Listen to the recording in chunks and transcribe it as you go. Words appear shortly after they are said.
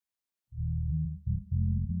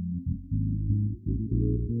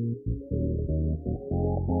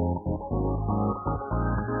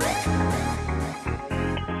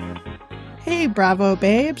Hey, Bravo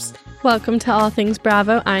babes. Welcome to All Things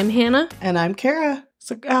Bravo. I'm Hannah. And I'm Kara.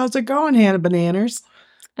 So how's it going, Hannah Bananas?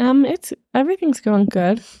 Everything's going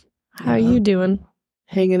good. How are you doing?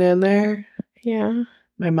 Hanging in there. Yeah.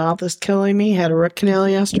 My mouth is killing me. Had a root canal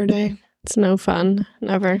yesterday. It's no fun.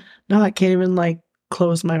 Never. No, I can't even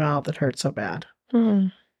close my mouth. It hurts so bad.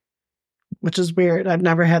 Which is weird. I've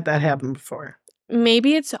never had that happen before.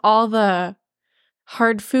 Maybe it's all the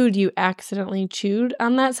hard food you accidentally chewed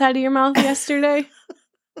on that side of your mouth yesterday.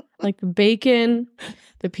 Like the bacon,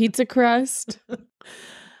 the pizza crust.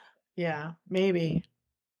 Yeah, maybe.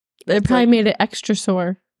 It probably made it extra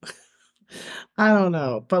sore. I don't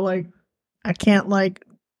know. But I can't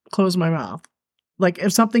close my mouth.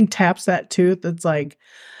 If something taps that tooth, it's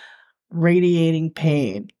radiating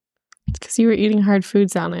pain. It's because you were eating hard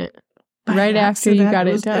foods on it. Right after you got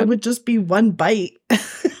it done. It would just be one bite.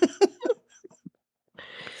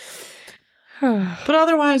 But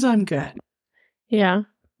otherwise, I'm good. Yeah.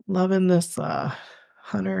 Loving this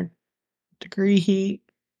 100-degree heat.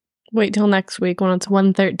 Wait till next week when it's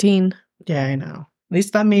 113. Yeah, I know. At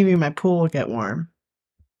least that maybe my pool will get warm.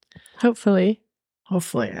 Hopefully.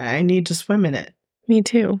 I need to swim in it. Me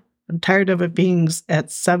too. I'm tired of it being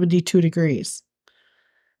at 72 degrees.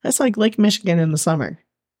 That's like Lake Michigan in the summer.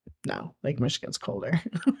 No, Lake Michigan's colder.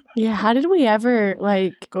 Yeah, how did we ever,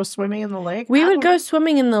 go swimming in the lake? We would go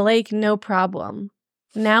swimming in the lake, no problem.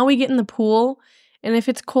 Now we get in the pool, and if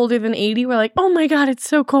it's colder than 80, we're like, oh my God, it's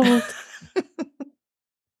so cold.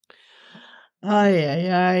 All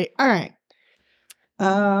right.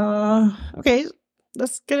 Okay,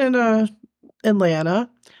 let's get into Atlanta.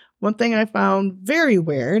 One thing I found very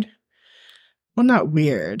weird, well, not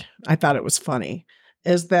weird, I thought it was funny,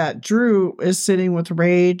 is that Drew is sitting with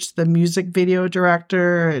Rage, the music video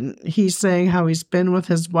director, and he's saying how he's been with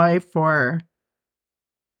his wife for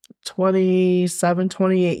 27,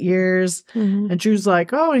 28 years. Mm-hmm. And Drew's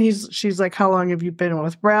like, oh, and she's like, how long have you been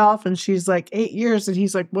with Ralph? And she's like, 8 years. And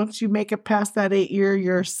he's like, once you make it past that 8 year,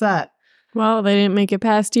 you're set. Well, they didn't make it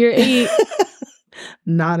past year 8.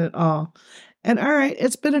 Not at all. And all right,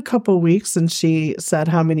 it's been a couple weeks since she said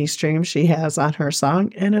how many streams she has on her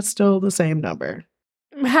song, and it's still the same number.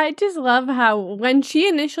 I just love how when she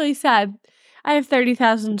initially said, I have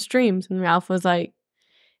 30,000 streams, and Ralph was like,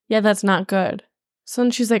 yeah, that's not good. So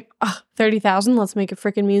then she's like, 30,000, let's make a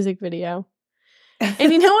freaking music video.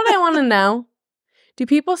 And you know what I want to know? Do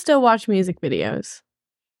people still watch music videos?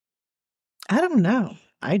 I don't know.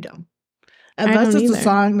 I don't. And that's just a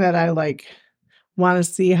song that I want to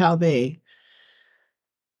see how they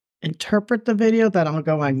interpret the video, that I'll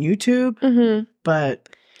go on YouTube. Mm-hmm. But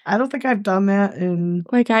I don't think I've done that in...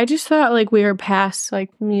 I just thought we were past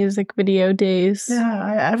music video days. Yeah,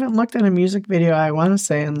 I haven't looked at a music video, I want to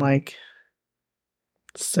say, in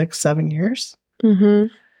 6-7 years. Mm-hmm.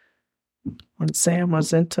 When Sam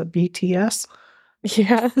was into BTS.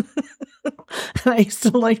 Yeah. I used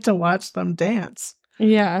to like to watch them dance.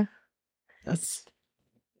 Yeah. That's,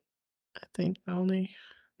 I think, only...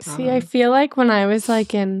 See, I feel like when I was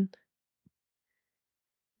in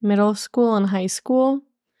middle school and high school,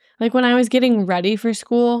 when I was getting ready for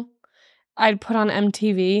school, I'd put on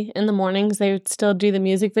MTV in the mornings. They would still do the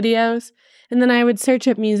music videos. And then I would search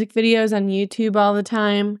up music videos on YouTube all the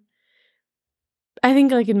time. I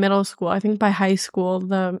think in middle school, I think by high school,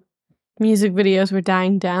 the music videos were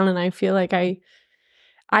dying down. And I feel like I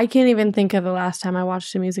can't even think of the last time I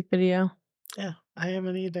watched a music video. Yeah, I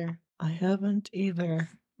haven't either.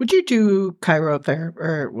 Would you do chirotherapy,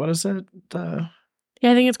 or what is it? Yeah,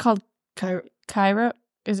 I think it's called chiro.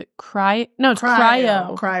 Is it cryo? No, it's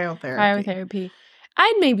cryo. Cryotherapy.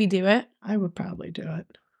 I'd maybe do it. I would probably do it.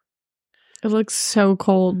 It looks so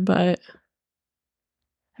cold, but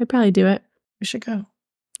I'd probably do it. We should go.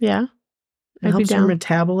 Yeah. It helps your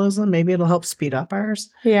metabolism. Maybe it'll help speed up ours.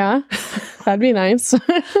 Yeah. That'd be nice.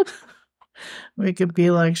 We could be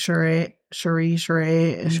like Sheree.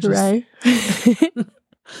 And Sheree. Just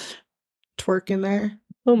twerk in there.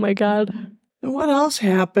 Oh my God. And what else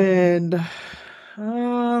happened?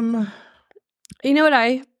 You know what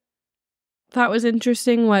I thought was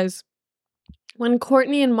interesting was when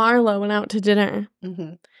Courtney and Marlo went out to dinner.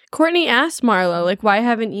 Mm-hmm. Courtney asked Marlo, why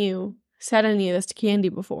haven't you said any of this to Candy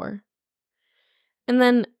before? And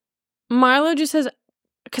then Marlo just says,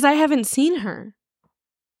 because I haven't seen her.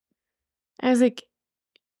 I was like,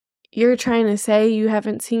 you're trying to say you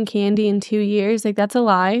haven't seen Candy in 2 years? That's a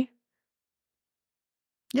lie.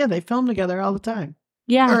 Yeah, they film together all the time.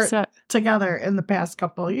 Yeah. Together in the past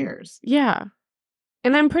couple of years. Yeah.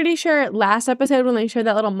 And I'm pretty sure last episode when they showed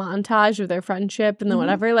that little montage of their friendship and then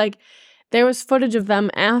whatever, like, there was footage of them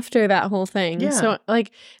after that whole thing. Yeah. So,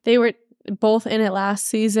 like, they were both in it last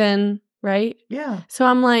season, right? Yeah. So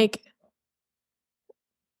I'm like,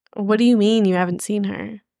 what do you mean you haven't seen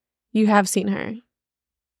her? You have seen her.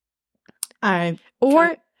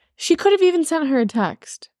 Or she could have even sent her a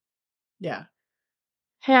text. Yeah.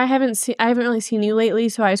 Hey, I haven't really seen you lately,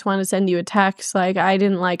 so I just wanted to send you a text. Like, I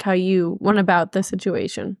didn't like how you went about the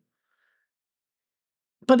situation.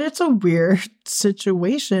 But it's a weird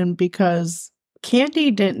situation because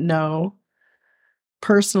Candy didn't know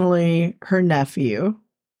personally her nephew.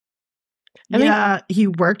 He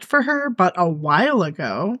worked for her, but a while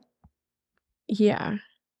ago. Yeah.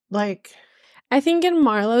 Like, I think in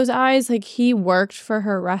Marlo's eyes, like, he worked for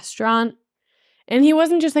her restaurant. And he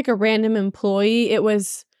wasn't just, like, a random employee. It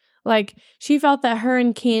was, like, she felt that her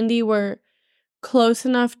and Candy were close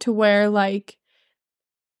enough to where, like,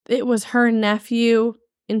 it was her nephew,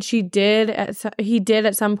 and he did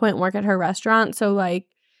at some point work at her restaurant. So, like,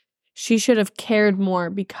 she should have cared more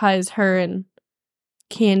because her and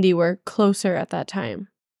Candy were closer at that time.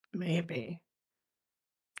 Maybe.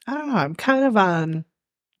 I don't know. I'm kind of on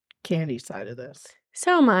Candy's side of this.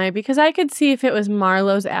 So am I, because I could see if it was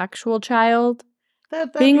Marlo's actual child.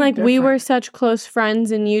 That'd being be like, we different. were such close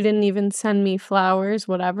friends and you didn't even send me flowers,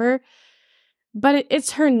 whatever. But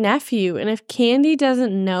it's her nephew. And if Candy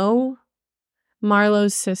doesn't know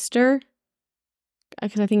Marlo's sister,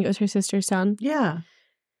 because I think it was her sister's son. Yeah.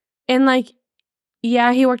 And, like,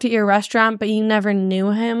 yeah, he worked at your restaurant, but you never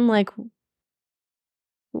knew him. Like,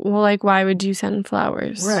 well, like, why would you send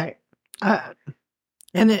flowers? Right.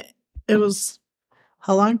 And it was,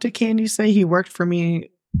 how long did Candy say he worked for me?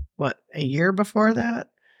 What, a year before that?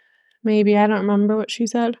 Maybe. I don't remember what she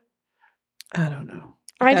said. I don't know.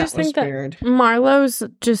 I just think that weird. Marlo's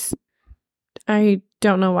just, I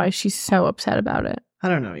don't know why she's so upset about it. I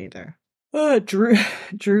don't know either.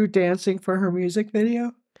 Drew dancing for her music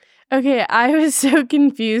video. Okay, I was so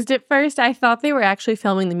confused at first. I thought they were actually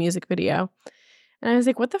filming the music video. And I was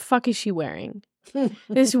like, what the fuck is she wearing?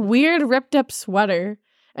 This weird ripped up sweater.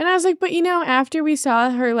 And I was like, but after we saw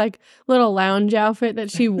her, like, little lounge outfit that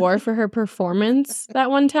she wore for her performance that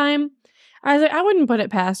one time, I was like, I wouldn't put it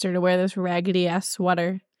past her to wear this raggedy ass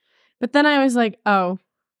sweater. But then I was like, oh,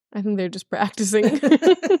 I think they're just practicing.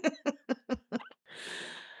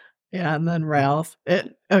 Yeah, and then Ralph.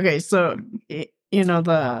 So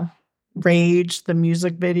the Rage, the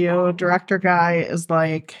music video director guy, is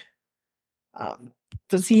like,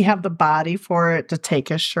 does he have the body for it to take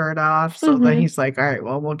his shirt off? So then he's like, all right,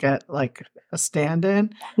 well, we'll get like a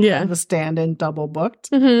stand-in. Yeah. The stand-in double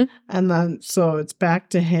booked. Mm-hmm. And then so it's back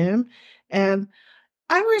to him. And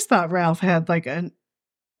I always thought Ralph had like a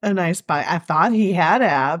nice body. I thought he had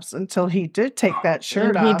abs until he did take that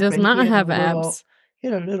shirt off. He does not have abs. He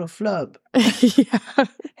had a little flub Yeah.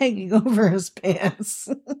 hanging over his pants.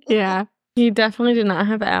 Yeah. He definitely did not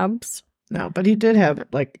have abs. No, but he did have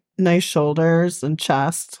like nice shoulders and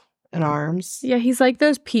chest and arms. Yeah, he's like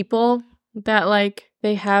those people that, like,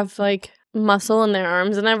 they have like muscle in their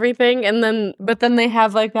arms and everything, but then they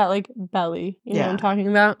have like that like belly. You know what I'm talking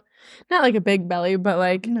about? Not like a big belly, but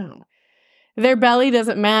like, no, their belly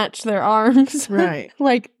doesn't match their arms. Right.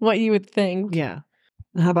 Like what you would think. Yeah.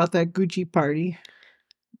 How about that Gucci party?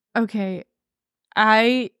 Okay.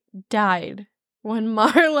 I died when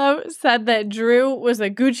Marlo said that Drew was a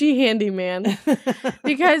Gucci handyman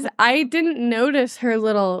because I didn't notice her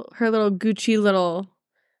little Gucci little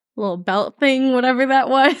belt thing, whatever that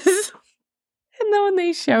was. And then when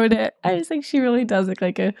they showed it, I was like, she really does look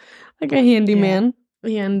like a handyman.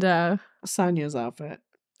 Yeah. And Sonya's outfit.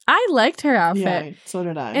 I liked her outfit. Yeah, so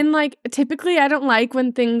did I. And like, typically I don't like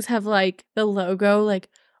when things have like the logo like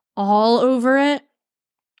all over it.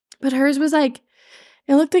 But hers was like,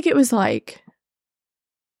 it looked like it was like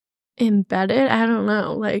embedded. I don't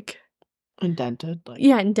know, like indented.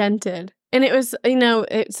 Yeah, indented. And it was,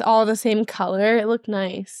 it's all the same color. It looked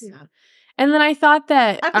nice. Yeah. And then I thought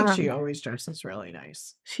that I think she always dresses really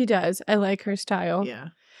nice. She does. I like her style. Yeah.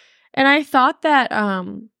 And I thought that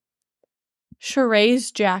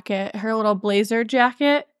Sheree's jacket, her little blazer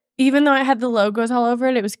jacket, even though it had the logos all over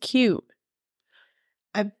it, it was cute.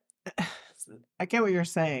 I get what you're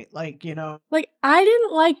saying. Like, Like, I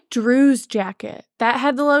didn't like Drew's jacket. That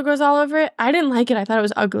had the logos all over it. I didn't like it. I thought it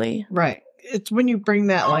was ugly. Right. It's when you bring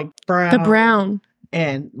that, like, brown. The brown.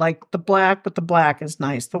 And, like, the black with the black is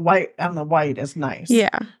nice. The white on the white is nice.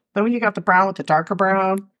 Yeah. But when you got the brown with the darker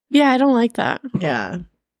brown. Yeah, I don't like that. Yeah.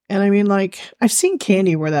 And I mean, like, I've seen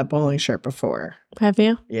Candy wear that bowling shirt before. Have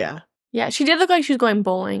you? Yeah. Yeah, she did look like she was going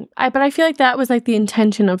bowling. But I feel like that was, like, the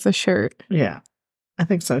intention of the shirt. Yeah. I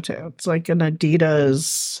think so too. It's like an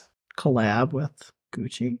Adidas collab with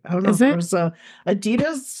Gucci. I don't know. Is There it? was a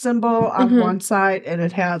Adidas symbol on one side and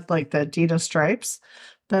it had like the Adidas stripes.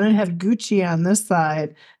 Then it had Gucci on this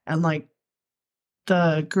side and like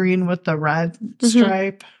the green with the red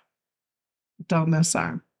stripe down this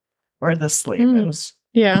arm or the sleeve. It was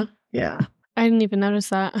Yeah. yeah. I didn't even notice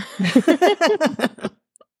that.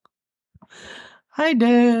 I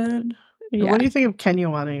did. Yeah. What do you think of Kenya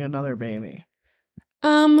wanting another baby?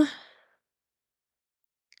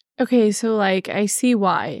 Okay, so like I see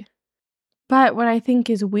why. But what I think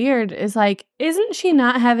is weird is like, isn't she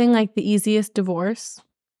not having like the easiest divorce?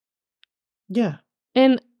 Yeah.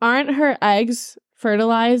 And aren't her eggs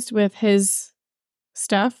fertilized with his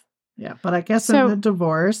stuff? Yeah, but I guess So in the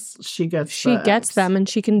divorce, she gets eggs. them and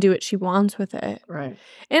she can do what she wants with it. Right.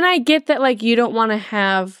 And I get that like you don't want to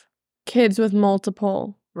have kids with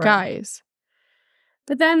multiple guys.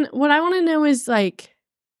 But then what I want to know is like,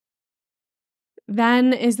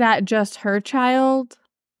 then is that just her child?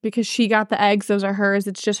 Because she got the eggs, those are hers,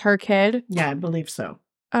 it's just her kid? Yeah, I believe so.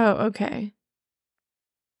 Oh, okay.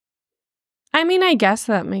 I mean, I guess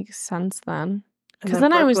that makes sense then. Because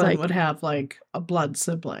then I was like, would have like a blood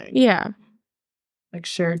sibling. Yeah. Like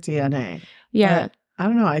shared DNA. Yeah. But I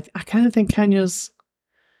don't know. I kind of think Kenya's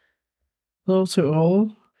a little too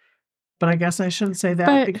old. But I guess I shouldn't say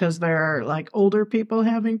that because there are like older people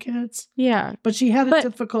having kids. Yeah. But she had a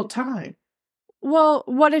difficult time. Well,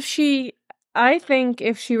 what if I think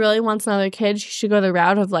if she really wants another kid, she should go the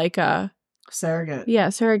route of like a surrogate. Yeah,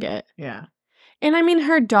 surrogate. Yeah. And I mean,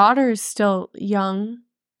 her daughter is still young.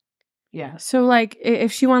 Yeah. So like,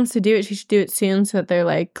 if she wants to do it, she should do it soon so that they're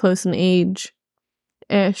like close in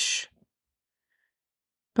age-ish.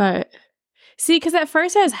 But see, because at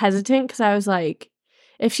first I was hesitant because I was like,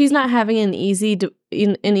 if she's not having an easy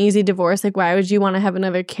divorce, like why would you want to have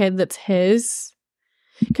another kid that's his?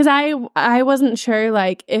 Because I wasn't sure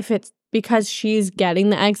like if it's because she's getting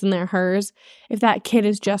the eggs and they're hers, if that kid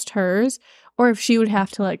is just hers, or if she would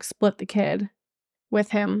have to like split the kid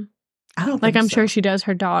with him. I don't like think I'm so. sure she does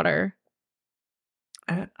her daughter.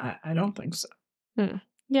 I don't think so.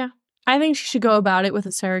 Yeah. I think she should go about it with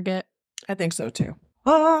a surrogate. I think so too.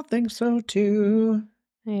 I think so too.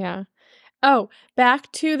 Yeah. Oh,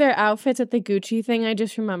 back to their outfits at the Gucci thing. I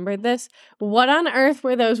just remembered this. What on earth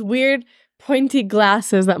were those weird pointy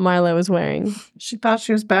glasses that Marlo was wearing? She thought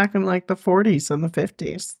she was back in like the 40s and the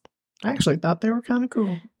 50s. I actually thought they were kind of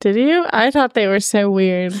cool. Did you? I thought they were so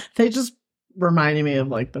weird. They just reminded me of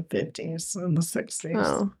like the 50s and the 60s.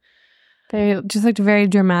 Oh. They just looked very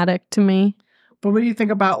dramatic to me. But what do you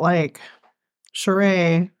think about like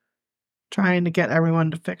Sheree trying to get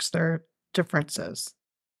everyone to fix their differences?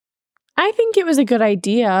 I think it was a good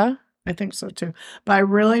idea. I think so too. But I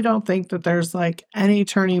really don't think that there's like any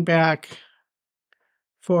turning back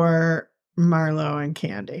for Marlo and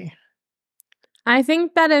Candy. I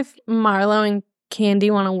think that if Marlo and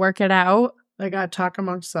Candy want to work it out, they got to talk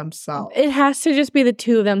amongst themselves. It has to just be the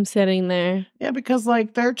two of them sitting there. Yeah, because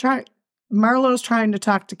like Marlo's trying to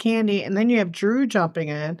talk to Candy, and then you have Drew jumping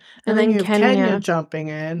in, and then you have Kenya jumping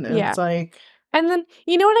in. And it's like... And then,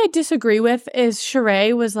 you know what I disagree with is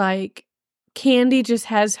Sheree was like, Candy just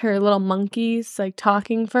has her little monkeys, like,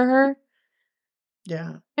 talking for her.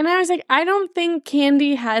 Yeah. And I was like, I don't think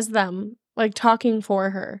Candy has them, like, talking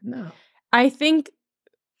for her. No. I think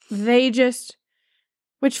they just...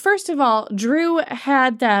 Which, first of all, Drew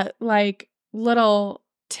had that, like, little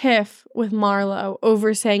tiff with Marlo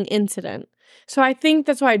over saying incident. So I think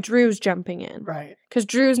that's why Drew's jumping in. Right. Because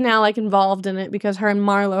Drew's now, like, involved in it because her and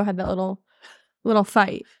Marlo had that little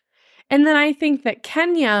fight. And then I think that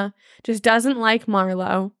Kenya just doesn't like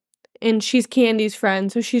Marlo, and she's Candy's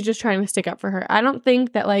friend, so she's just trying to stick up for her. I don't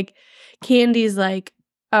think that, like, Candy's like,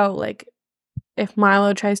 oh, like, if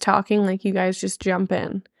Marlo tries talking, like, you guys just jump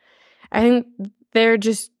in. I think they're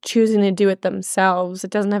just choosing to do it themselves.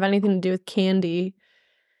 It doesn't have anything to do with Candy.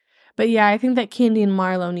 But yeah, I think that Candy and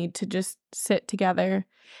Marlo need to just sit together.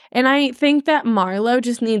 And I think that Marlo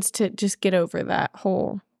just needs to just get over that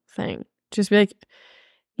whole thing. Just be like,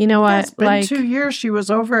 you know what? It's been 2 years. She was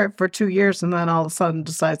over it for 2 years and then all of a sudden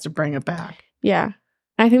decides to bring it back. Yeah.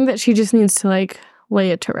 I think that she just needs to like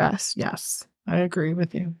lay it to rest. Yes. I agree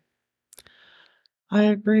with you.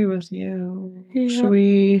 Yeah. Should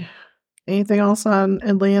we... Anything else on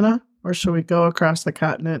Atlanta? Or should we go across the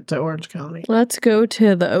continent to Orange County? Let's go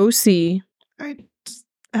to the OC. All right. Does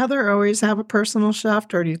Heather always have a personal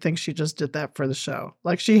chef, or do you think she just did that for the show?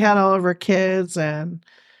 Like she had all of her kids and...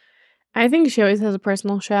 I think she always has a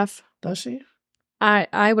personal chef. Does she?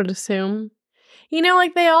 I would assume. You know,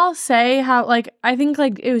 like they all say how, like, I think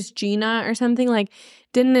like it was Gina or something, like,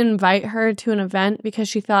 didn't invite her to an event because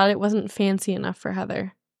she thought it wasn't fancy enough for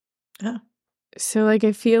Heather. Yeah. So, like,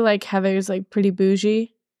 I feel like Heather's like pretty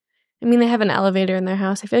bougie. I mean, they have an elevator in their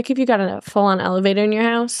house. I feel like if you got a full-on elevator in your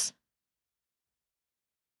house,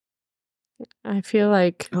 I feel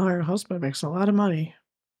like, Oh, her husband makes a lot of money.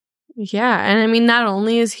 yeah. And I mean, not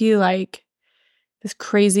only is he like this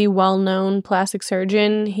crazy well-known plastic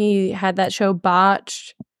surgeon, he had that show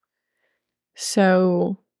Botched.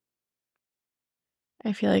 So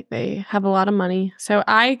I feel like they have a lot of money. So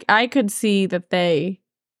I could see that they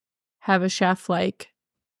have a chef like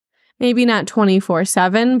maybe not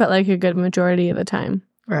 24/7, but like a good majority of the time.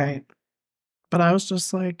 Right. But I was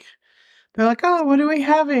just like, they're like, oh, what are we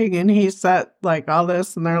having? And he said like all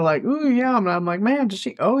this, and they're like, ooh, yum. And I'm like, man, does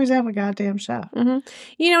she always have a goddamn chef? Mm-hmm.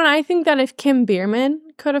 You know, and I think that if Kim Bierman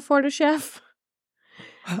could afford a chef,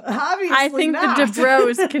 Obviously I think not. the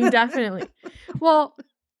DeBros can definitely. Well,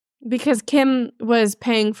 because Kim was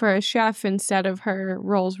paying for a chef instead of her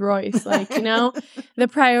Rolls Royce. Like, you know, the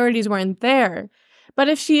priorities weren't there. But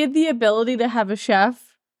if she had the ability to have a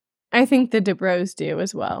chef, I think the DeBros do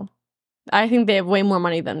as well. I think they have way more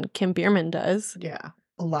money than Kim Bierman does. Yeah,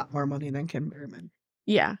 a lot more money than Kim Bierman.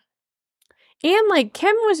 Yeah. And like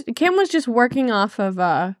Kim was just working off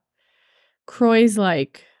of Croy's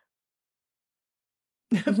like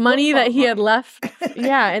money that he had left.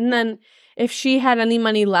 Yeah, and then if she had any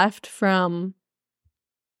money left from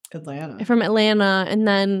Atlanta, and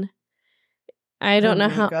then I don't know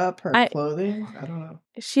how makeup, her clothing, I don't know.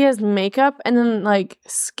 She has makeup and then like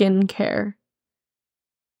skincare.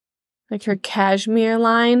 Like her cashmere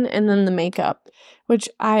line and then the makeup, which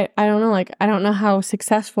I don't know, like I don't know how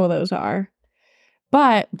successful those are.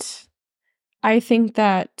 But I think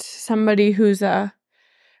that somebody who's a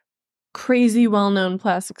crazy well-known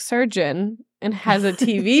plastic surgeon and has a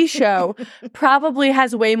TV show probably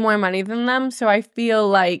has way more money than them, so I feel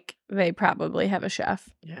like they probably have a chef.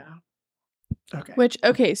 Yeah.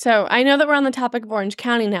 Okay. So I know that we're on the topic of Orange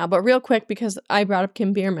County now, but real quick, because I brought up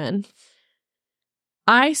Kim Bierman,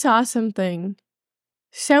 I saw something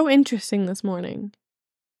so interesting this morning.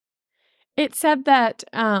 It said that,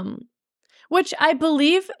 which I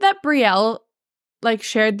believe that Brielle like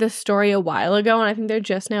shared this story a while ago, and I think they're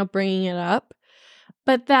just now bringing it up.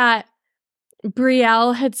 But that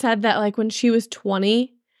Brielle had said that like when she was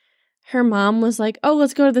 20, her mom was like, "Oh,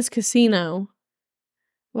 let's go to this casino."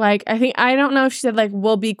 Like I don't know if she said like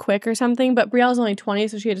we'll be quick or something, but Brielle's only 20,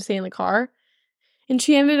 so she had to stay in the car, and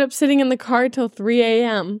she ended up sitting in the car till 3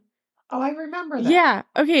 a.m. Oh, I remember that. Yeah.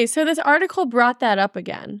 Okay. So this article brought that up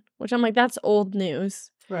again, which I'm like, that's old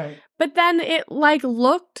news. Right. But then it like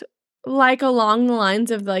looked like along the lines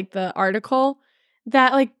of like the article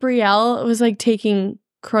that like Brielle was like taking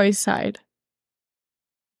Croy's side.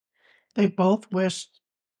 They both wished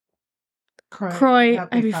Croy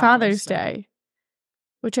Happy Father's Day,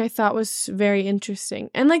 which I thought was very interesting.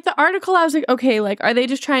 And like the article, I was like, okay, like are they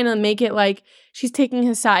just trying to make it like she's taking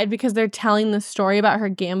his side because they're telling the story about her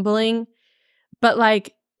gambling? But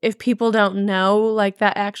like if people don't know, like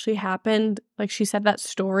that actually happened, like she said that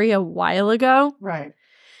story a while ago. Right.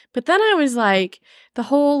 But then I was like, the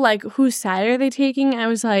whole like whose side are they taking? I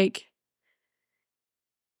was like,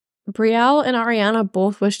 Brielle and Ariana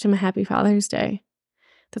both wished him a happy Father's Day.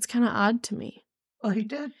 That's kind of odd to me. Well, he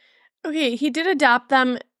did. Okay, he did adopt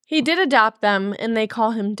them. He did adopt them, and they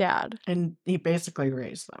call him dad. And he basically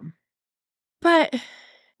raised them. But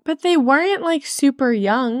they weren't like super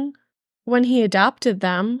young when he adopted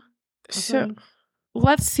them. Okay. So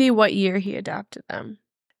let's see what year he adopted them.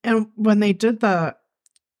 And when they did the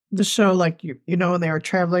show, like you know, when they were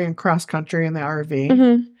traveling in cross country in the RV,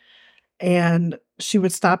 Mm-hmm. and she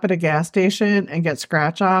would stop at a gas station and get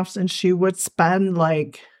scratch offs, and she would spend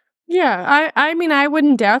like. Yeah, I mean, I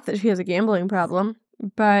wouldn't doubt that she has a gambling problem.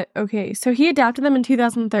 But okay, so he adopted them in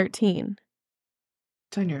 2013.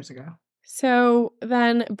 10 years ago. So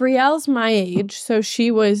then Brielle's my age, so she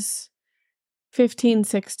was 15,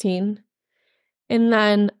 16. And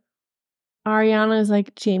then Ariana's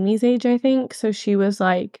like Jamie's age, I think. So she was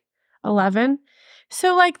like 11.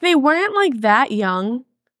 So like they weren't like that young.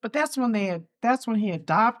 But that's when he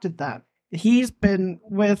adopted them. He's been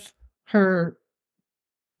with her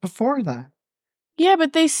before that. Yeah,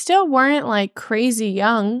 but they still weren't like crazy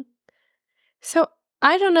young. So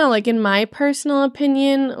I don't know, like in my personal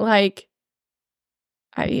opinion, like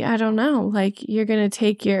I don't know, like you're gonna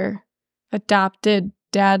take your adopted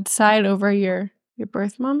dad's side over your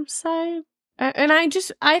birth mom's side. And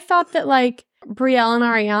I thought that like Brielle and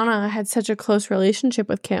Ariana had such a close relationship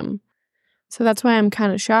with Kim. So that's why I'm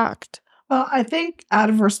kind of shocked. Well, I think out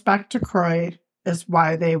of respect to Croy, is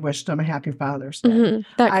why they wished him a happy Father's Day.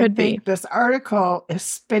 That could I think this article is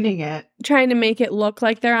spinning it. Trying to make it look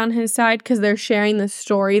like they're on his side because they're sharing the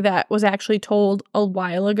story that was actually told a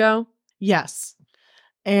while ago. Yes.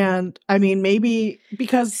 And I mean, maybe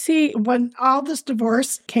because when all this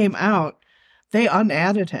divorce came out, they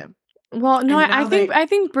unadded him. Well, no, I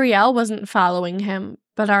think Brielle wasn't following him,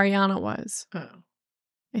 but Ariana was. Oh.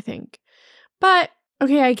 I think. But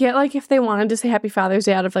okay, I get like if they wanted to say Happy Father's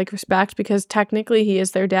Day out of like respect because technically he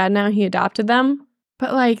is their dad now, he adopted them.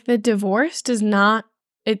 But like the divorce does not,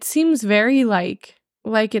 it seems very like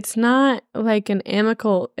it's not like an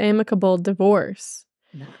amicable divorce.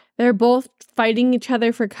 No. They're both fighting each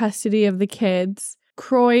other for custody of the kids.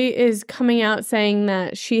 Croy is coming out saying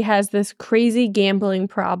that she has this crazy gambling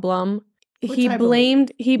problem. He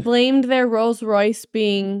blamed their Rolls Royce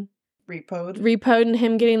being repoed and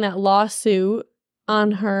him getting that lawsuit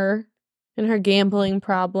on her and her gambling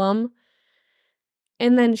problem.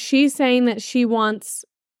 And then she's saying that she wants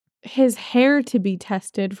his hair to be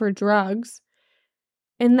tested for drugs.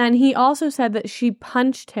 And then he also said that she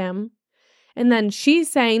punched him. And then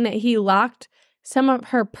she's saying that he locked some of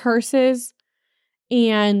her purses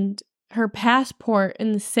and her passport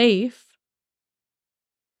in the safe.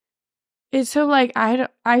 It's so like,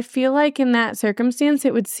 I feel like in that circumstance,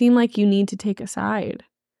 it would seem like you need to take a side.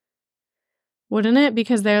 Wouldn't it?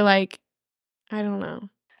 Because they're like, I don't know.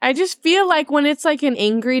 I just feel like when it's like an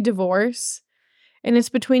angry divorce and it's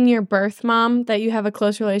between your birth mom that you have a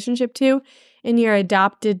close relationship to and your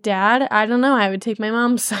adopted dad, I don't know. I would take my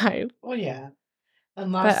mom's side. Well, yeah.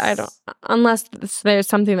 Unless there's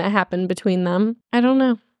something that happened between them. I don't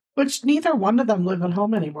know. Which neither one of them live at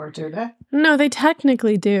home anymore, do they? No, they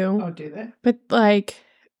technically do. Oh, do they? But like,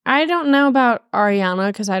 I don't know about Ariana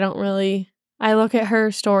because I look at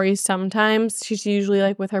her stories sometimes. She's usually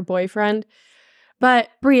like with her boyfriend. But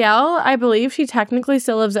Brielle, I believe she technically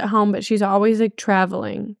still lives at home, but she's always like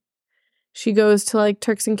traveling. She goes to like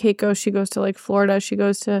Turks and Caicos. She goes to like Florida. She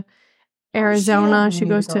goes to Arizona. She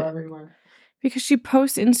goes to everywhere. Because she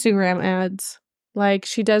posts Instagram ads. Like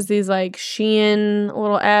she does these like Shein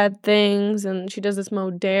little ad things and she does this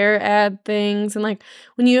Modere ad things. And like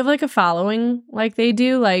when you have like a following like they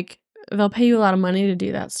do, like they'll pay you a lot of money to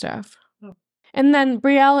do that stuff. Oh. And then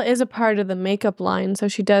Brielle is a part of the makeup line, so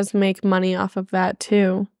she does make money off of that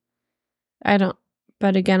too.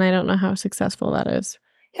 But again, I don't know how successful that is.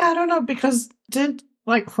 Yeah, I don't know because did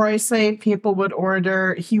like Croy say people would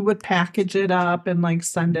order, he would package it up and like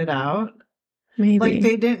send it out? Maybe. Like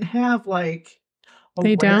they didn't have like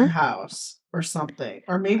a warehouse or something.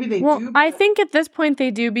 Or maybe they do. Well, I think at this point they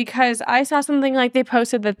do because I saw something like they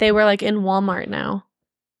posted that they were like in Walmart now.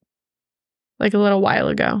 Like a little while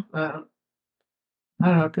ago. I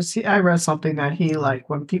don't know, because I read something that he like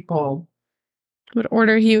when people would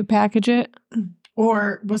order, he would package it.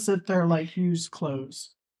 Or was it their like used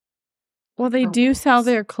clothes? Well, they do sell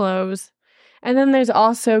their clothes. And then there's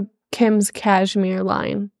also Kim's cashmere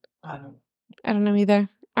line. I don't know either.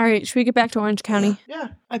 All right, should we get back to Orange County? Yeah,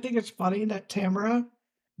 I think it's funny that Tamara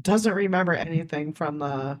doesn't remember anything from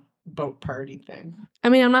the boat party thing. I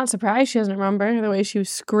mean, I'm not surprised she doesn't remember the way she was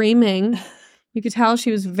screaming. You could tell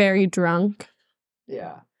she was very drunk.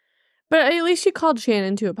 Yeah. But at least she called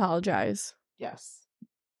Shannon to apologize. Yes.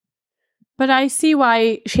 But I see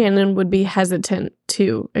why Shannon would be hesitant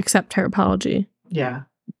to accept her apology. Yeah,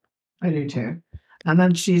 I do too. And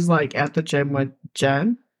then she's like at the gym with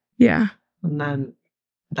Jen. Yeah. And then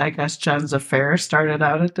I guess Jen's affair started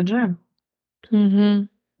out at the gym. Mm-hmm.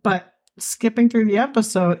 But skipping through the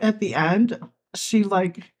episode, at the end, she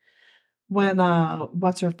like, when,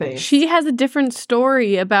 what's her face? She has a different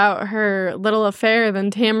story about her little affair than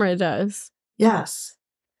Tamara does. Yes.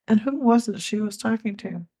 And who was it she was talking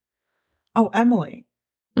to? Oh, Emily.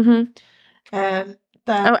 Mm-hmm. And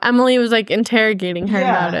then... Oh, Emily was like interrogating her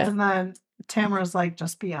about it. And then Tamara's like,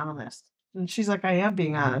 just be honest. And she's like, I am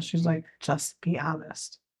being honest. She's like, just be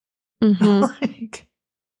honest. Mm-hmm. Like,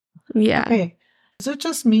 yeah. Okay. Is it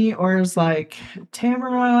just me or is like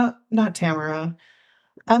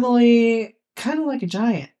Emily kind of like a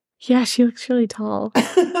giant? Yeah, she looks really tall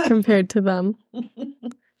compared to them.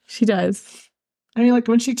 She does. I mean, like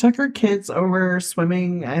when she took her kids over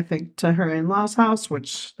swimming, I think, to her in-laws' house,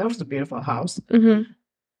 which that was a beautiful house. Mm-hmm.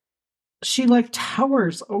 She like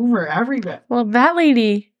towers over everything. Well, that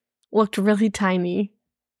lady looked really tiny.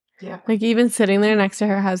 Yeah. Like even sitting there next to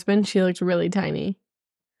her husband, she looked really tiny.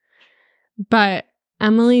 But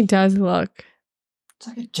Emily does look... It's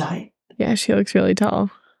like a giant. Yeah, she looks really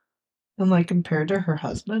tall. And like compared to her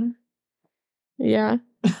husband? Yeah.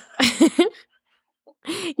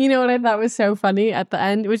 You know what I thought was so funny at the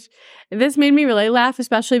end, which this made me really laugh,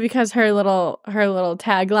 especially because her little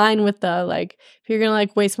tagline with the like, if you're gonna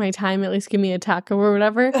like waste my time, at least give me a taco or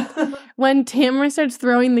whatever. When Tamara starts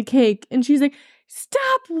throwing the cake and she's like,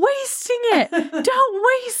 "Stop wasting it! Don't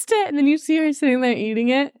waste it!" And then you see her sitting there eating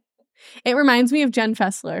it. It reminds me of Jen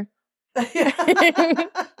Fessler. I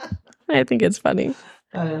think it's funny.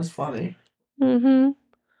 That is funny. Mm-hmm.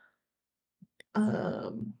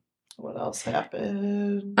 What else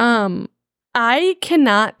happened? I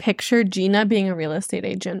cannot picture Gina being a real estate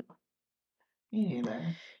agent. Me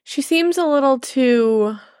neither. She seems a little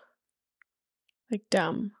too, like,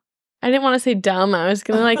 dumb. I didn't want to say dumb. I was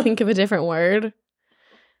gonna, like, think of a different word.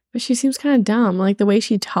 But she seems kind of dumb. Like, the way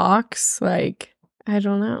she talks, like, I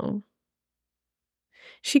don't know.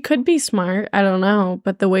 She could be smart. I don't know.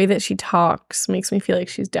 But the way that she talks makes me feel like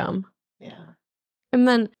she's dumb. Yeah. And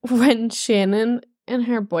then when Shannon and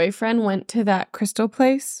her boyfriend went to that crystal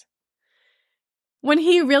place, when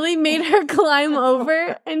he really made her climb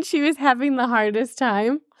over and she was having the hardest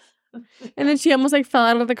time, and then she almost like fell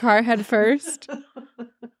out of the car head first.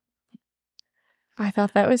 I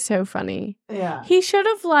thought that was so funny. Yeah. He should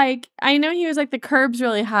have like, I know he was like, the curb's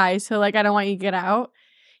really high, so like, I don't want you to get out.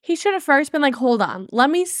 He should have first been like, hold on, let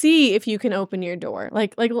me see if you can open your door.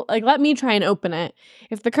 Like, let me try and open it.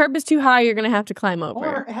 If the curb is too high, you're going to have to climb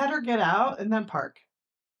over. Or had her get out and then park.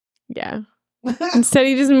 Yeah. Instead,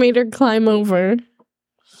 he just made her climb over.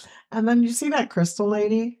 And then you see that crystal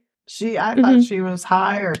lady? I thought she was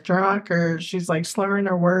high or drunk, or she's like slurring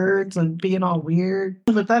her words and being all weird.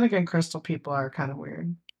 But then again, crystal people are kind of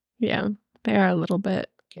weird. Yeah, they are a little bit.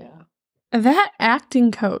 Yeah. That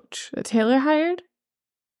acting coach that Taylor hired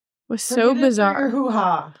was so bizarre.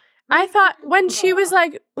 Hoo-ha. I thought when she was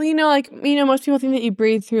like, most people think that you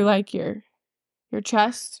breathe through like your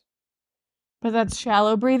chest, but that's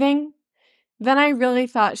shallow breathing. Then I really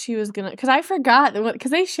thought she was gonna, because I forgot that,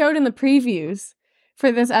 because they showed in the previews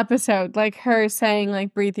for this episode, like her saying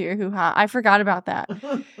like breathe through your hoo-ha. I forgot about that.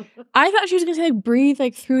 I thought she was gonna say like breathe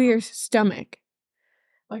like through your stomach.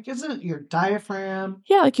 Like, isn't it your diaphragm?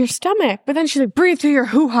 Yeah, like your stomach. But then she's like breathe through your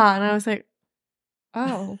hoo-ha, and I was like,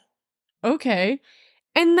 oh, okay.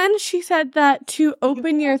 And then she said that to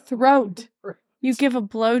open your throat, you give a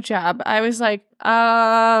blowjob. I was like,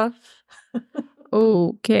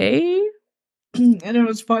 okay. And it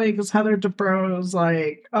was funny because Heather Dubrow was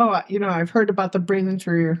like, oh, I've heard about the breathing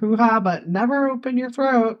through your hoo-ha, but never open your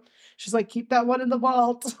throat. She's like, keep that one in the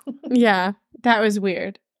vault. Yeah, that was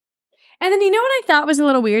weird. And then you know what I thought was a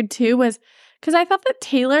little weird too was because I thought that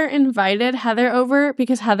Taylor invited Heather over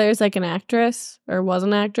because Heather's like an actress or was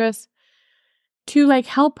an actress to like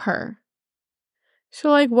help her. So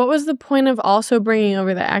like what was the point of also bringing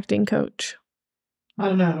over the acting coach? I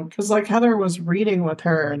don't know, because like Heather was reading with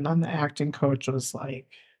her and then the acting coach was like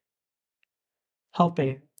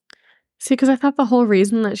helping. See, because I thought the whole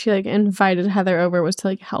reason that she like invited Heather over was to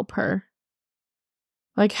like help her.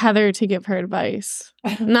 Like Heather to give her advice,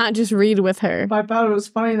 not just read with her. But I thought it was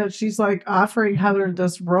funny that she's like offering Heather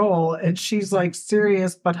this role and she's like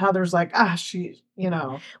serious, but Heather's like,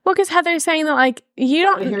 Well, because Heather's saying that like you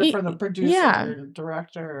don't hear from the producer, or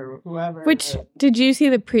director, or whoever. Which did you see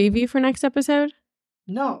the preview for next episode?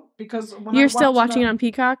 No, because when you're still watching it on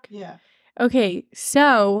Peacock? Yeah. Okay,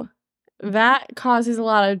 so that causes a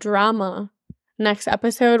lot of drama next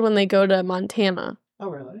episode when they go to Montana. Oh,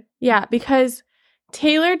 really? Yeah, because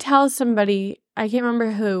Taylor tells somebody, I can't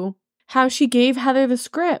remember who, how she gave Heather the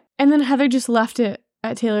script. And then Heather just left it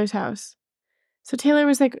at Taylor's house. So Taylor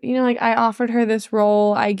was like, I offered her this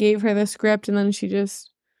role, I gave her the script, and then she just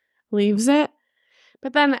leaves it.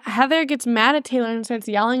 But then Heather gets mad at Taylor and starts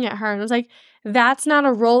yelling at her and was like, that's not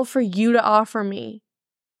a role for you to offer me.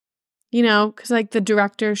 Because like the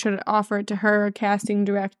director should offer it to her, a casting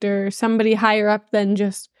director, somebody higher up than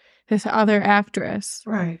just this other actress.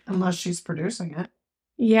 Right, unless she's producing it.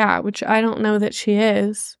 Yeah, which I don't know that she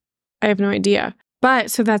is. I have no idea.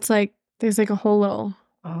 But so that's like, there's like a whole little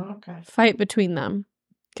fight between them.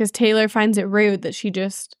 Because Taylor finds it rude that she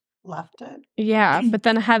just left it. Yeah, but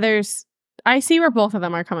then I see where both of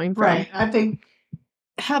them are coming from. Right. I think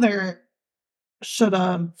Heather should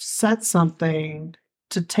have said something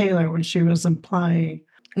to Taylor when she was implying,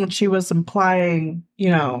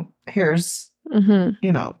 here's,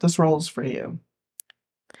 this role's for you.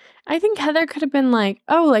 I think Heather could have been like,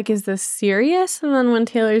 oh, like, is this serious? And then when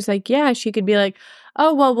Taylor's like, yeah, she could be like,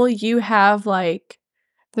 oh, well, will you have, like,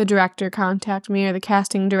 the director contact me or the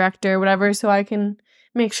casting director or whatever so I can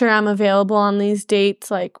make sure I'm available on these dates?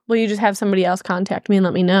 Like, will you just have somebody else contact me and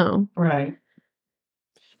let me know? Right.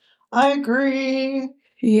 I agree.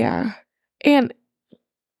 Yeah. And,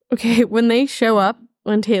 okay, when they show up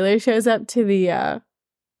when Taylor shows up to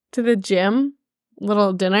the gym,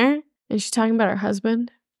 little dinner, and she's talking about her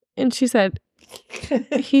husband, and she said,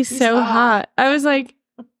 he's so hot. I was like,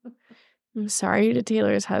 I'm sorry to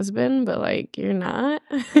Taylor's husband, but like, you're not.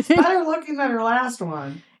 He's better looking than her last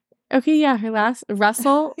one. Okay, yeah, her last,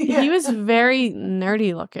 Russell, Yeah. he was very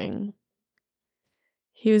nerdy looking.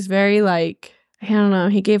 He was very like, I don't know,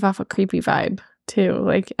 he gave off a creepy vibe too.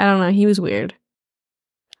 Like, I don't know, he was weird.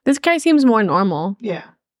 This guy seems more normal. Yeah.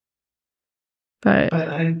 But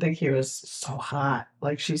I didn't think he was so hot,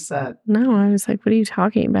 like she said. No, I was like, what are you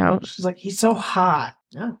talking about? She's like, he's so hot.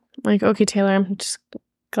 Yeah. Like, okay, Taylor, I'm just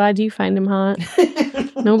glad you find him hot.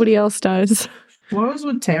 Nobody else does. What was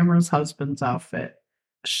with Tamara's husband's outfit?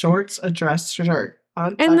 Shorts, a dress shirt.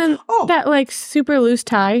 And then that like super loose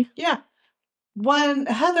tie. Yeah. When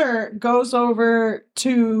Heather goes over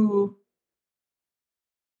to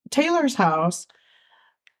Taylor's house,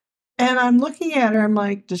 and I'm looking at her, I'm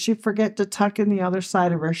like, did she forget to tuck in the other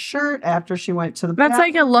side of her shirt after she went to the That's bathroom?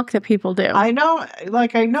 like a look that people do. I know,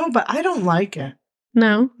 but I don't like it.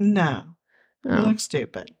 No? No. Oh. You look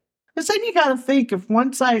stupid. Because then you got to think, if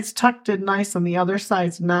one side's tucked in nice and the other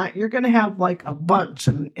side's not, you're going to have like a bunch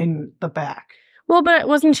in the back. Well, but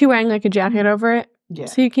wasn't she wearing like a jacket over it? Yeah.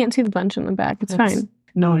 So you can't see the bunch in the back. It's fine.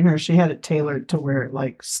 Knowing her, she had it tailored to where it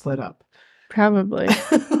like slid up. Probably.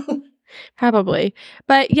 Probably.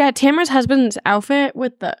 But yeah, Tamara's husband's outfit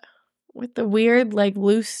with the weird like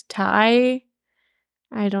loose tie.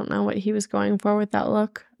 I don't know what he was going for with that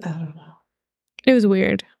look. I don't know. It was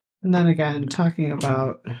weird. And then again, talking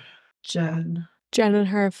about Jen. Jen and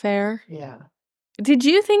her affair. Yeah. Did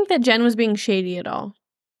you think that Jen was being shady at all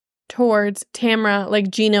towards Tamara, like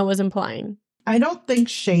Gina was implying? I don't think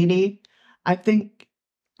shady.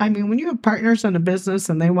 I mean, when you have partners in a business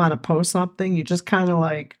and they want to post something, you just kind of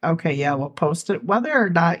like, okay, yeah, we'll post it. Whether or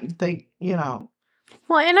not you think,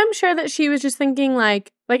 Well, and I'm sure that she was just thinking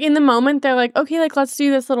like in the moment, they're like, okay, like let's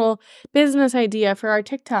do this little business idea for our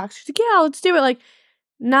TikTok. She's like, yeah, let's do it. Like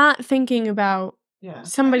not thinking about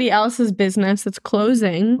somebody else's business that's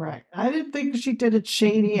closing. Right. I didn't think she did it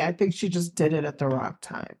shady. I think she just did it at the wrong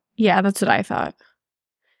time. Yeah, that's what I thought.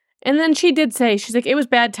 And then she did say, she's like, it was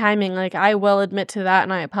bad timing. Like, I will admit to that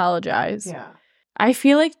and I apologize. Yeah. I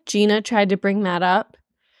feel like Gina tried to bring that up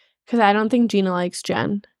because I don't think Gina likes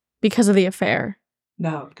Jen because of the affair.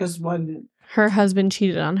 No, because when her husband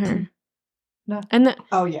cheated on her. No. And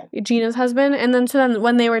oh, yeah. Gina's husband. And then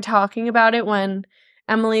when they were talking about it, when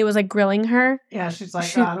Emily was like grilling her. Yeah, she's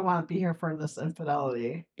like, I don't want to be here for this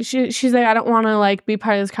infidelity. She's like, I don't want to like be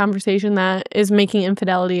part of this conversation that is making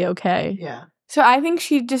infidelity okay. Yeah. So I think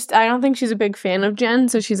I don't think she's a big fan of Jen.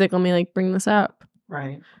 So she's like, let me like bring this up.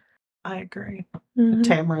 Right. I agree. Mm-hmm.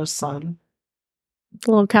 Tamara's son.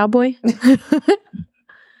 The little cowboy.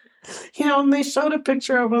 And they showed a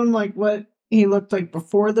picture of him, like what he looked like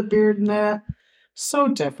before the beard and that. So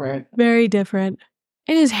different. Very different.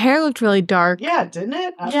 And his hair looked really dark. Yeah, didn't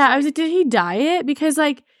it? I was like, did he dye it? Because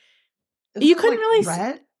like, you couldn't really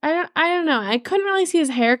red? I don't know. I couldn't really see his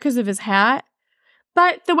hair because of his hat.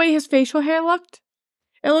 But the way his facial hair looked,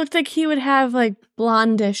 it looked like he would have like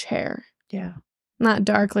blondish hair. Yeah. Not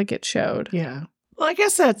dark like it showed. Yeah. Well, I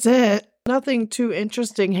guess that's it. Nothing too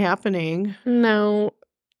interesting happening. No.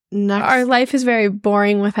 Our life is very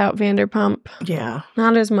boring without Vanderpump. Yeah.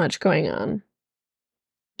 Not as much going on.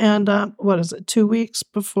 And what is it? 2 weeks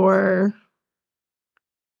before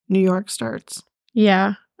New York starts.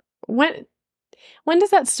 Yeah. When does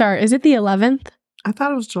that start? Is it the 11th? I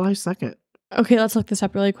thought it was July 2nd. Okay, let's look this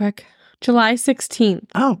up really quick. July 16th.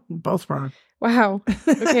 Oh, both wrong. Wow.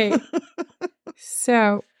 Okay.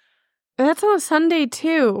 So, that's on a Sunday,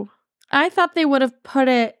 too. I thought they would have put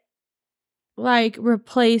it, like,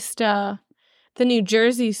 replaced the New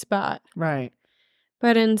Jersey spot. Right.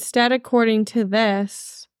 But instead, according to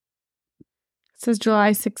this, it says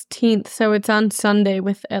July 16th, so it's on Sunday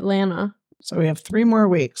with Atlanta. So we have 3 more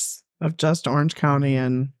weeks of just Orange County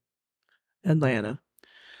and Atlanta.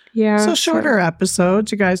 Yeah. So shorter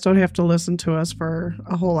episodes. You guys don't have to listen to us for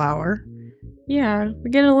a whole hour. Yeah. We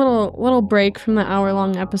get a little break from the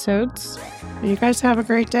hour-long episodes. You guys have a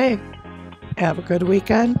great day. Have a good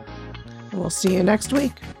weekend. And we'll see you next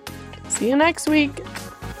week. See you next week.